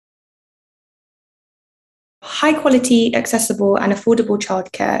High quality, accessible, and affordable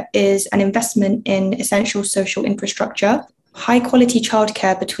childcare is an investment in essential social infrastructure. High quality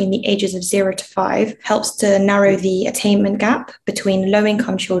childcare between the ages of 0 to 5 helps to narrow the attainment gap between low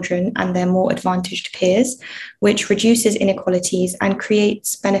income children and their more advantaged peers, which reduces inequalities and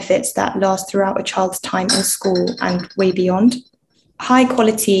creates benefits that last throughout a child's time in school and way beyond. High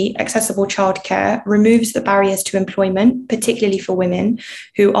quality, accessible childcare removes the barriers to employment, particularly for women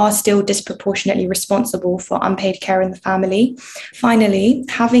who are still disproportionately responsible for unpaid care in the family. Finally,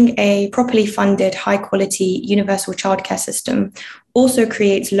 having a properly funded, high quality, universal childcare system also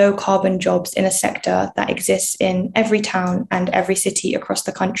creates low carbon jobs in a sector that exists in every town and every city across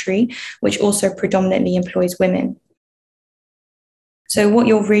the country, which also predominantly employs women. So what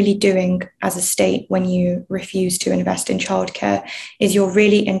you're really doing as a state when you refuse to invest in childcare is you're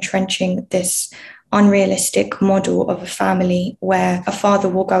really entrenching this unrealistic model of a family where a father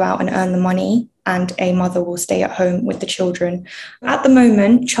will go out and earn the money and a mother will stay at home with the children. At the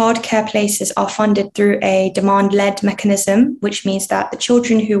moment, childcare places are funded through a demand-led mechanism, which means that the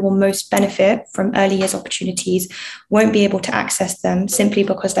children who will most benefit from early years opportunities won't be able to access them simply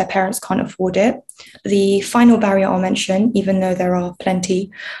because their parents can't afford it. The final barrier I'll mention, even though there are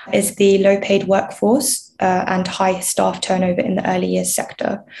plenty, is the low-paid workforce and high staff turnover in the early years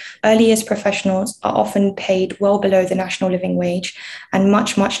sector. Early years professionals are often paid well below the national living wage and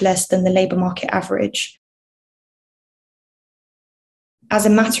much, much less than the labour market average. As a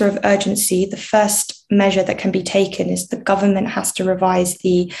matter of urgency, the first measure that can be taken is the government has to revise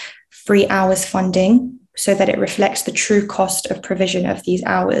the free hours funding so that it reflects the true cost of provision of these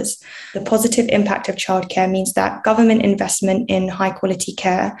hours. The positive impact of childcare means that government investment in high quality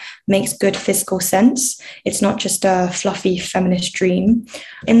care makes good fiscal sense. It's not just a fluffy feminist dream.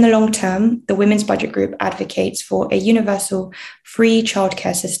 In the long term, the Women's Budget Group advocates for a universal free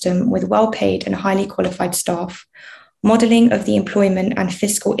childcare system with well-paid and highly qualified staff. Modelling of the employment and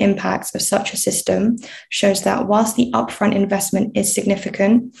fiscal impacts of such a system shows that whilst the upfront investment is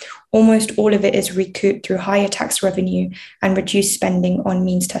significant, almost all of it is recouped through higher tax revenue and reduced spending on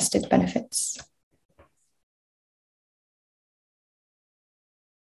means-tested benefits.